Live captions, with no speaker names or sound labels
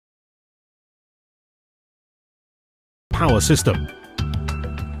power system.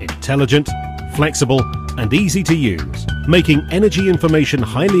 Intelligent, flexible, and easy to use, making energy information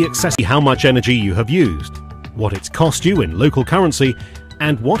highly accessible. How much energy you have used, what it's cost you in local currency,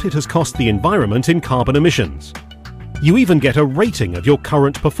 and what it has cost the environment in carbon emissions. You even get a rating of your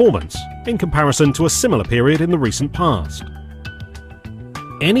current performance in comparison to a similar period in the recent past.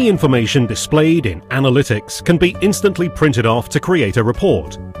 Any information displayed in Analytics can be instantly printed off to create a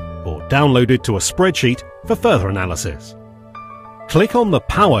report, or downloaded to a spreadsheet for further analysis. Click on the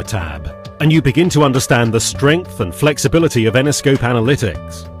Power tab, and you begin to understand the strength and flexibility of Eniscope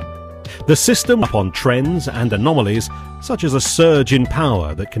Analytics. The system upon trends and anomalies, such as a surge in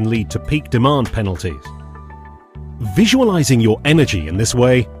power that can lead to peak demand penalties. Visualizing your energy in this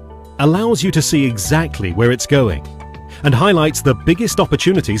way allows you to see exactly where it's going and highlights the biggest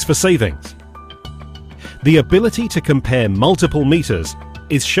opportunities for savings. The ability to compare multiple meters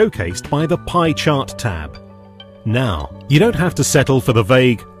is showcased by the Pie Chart tab. Now, you don't have to settle for the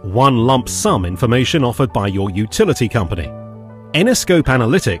vague one lump sum information offered by your utility company. Eniscope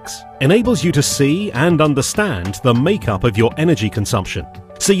Analytics enables you to see and understand the makeup of your energy consumption,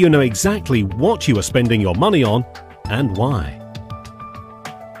 so you know exactly what you are spending your money on and why.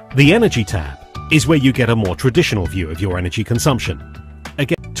 The Energy tab is where you get a more traditional view of your energy consumption,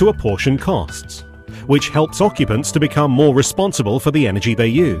 again to apportion costs, which helps occupants to become more responsible for the energy they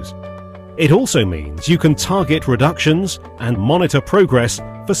use. It also means you can target reductions and monitor progress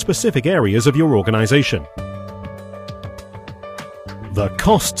for specific areas of your organization. The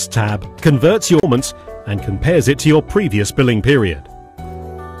Costs tab converts your performance and compares it to your previous billing period.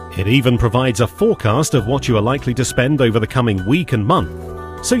 It even provides a forecast of what you are likely to spend over the coming week and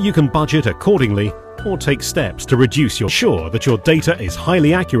month, so you can budget accordingly or take steps to reduce your sure that your data is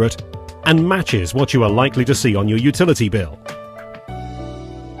highly accurate and matches what you are likely to see on your utility bill.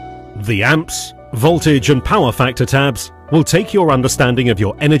 The Amps, Voltage and Power Factor tabs will take your understanding of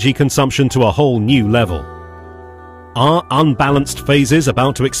your energy consumption to a whole new level. Are unbalanced phases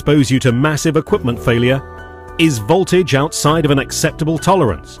about to expose you to massive equipment failure? Is voltage outside of an acceptable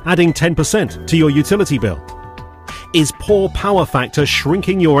tolerance, adding 10% to your utility bill? Is poor power factor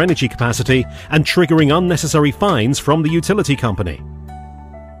shrinking your energy capacity and triggering unnecessary fines from the utility company?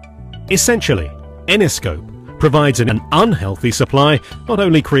 Essentially, Eniscope provides an unhealthy supply not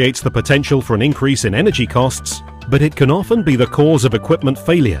only creates the potential for an increase in energy costs, but it can often be the cause of equipment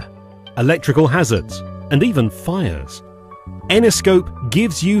failure, electrical hazards, and even fires. Eniscope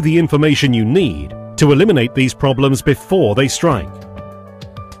gives you the information you need to eliminate these problems before they strike.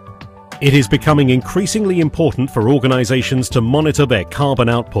 It is becoming increasingly important for organizations to monitor their carbon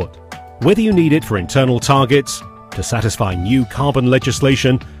output. Whether you need it for internal targets, to satisfy new carbon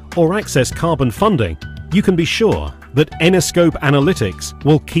legislation, or access carbon funding, you can be sure that Eniscope Analytics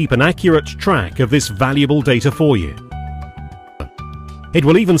will keep an accurate track of this valuable data for you. It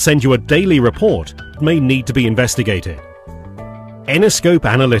will even send you a daily report that may need to be investigated. Eniscope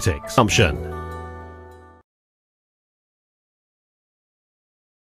Analytics.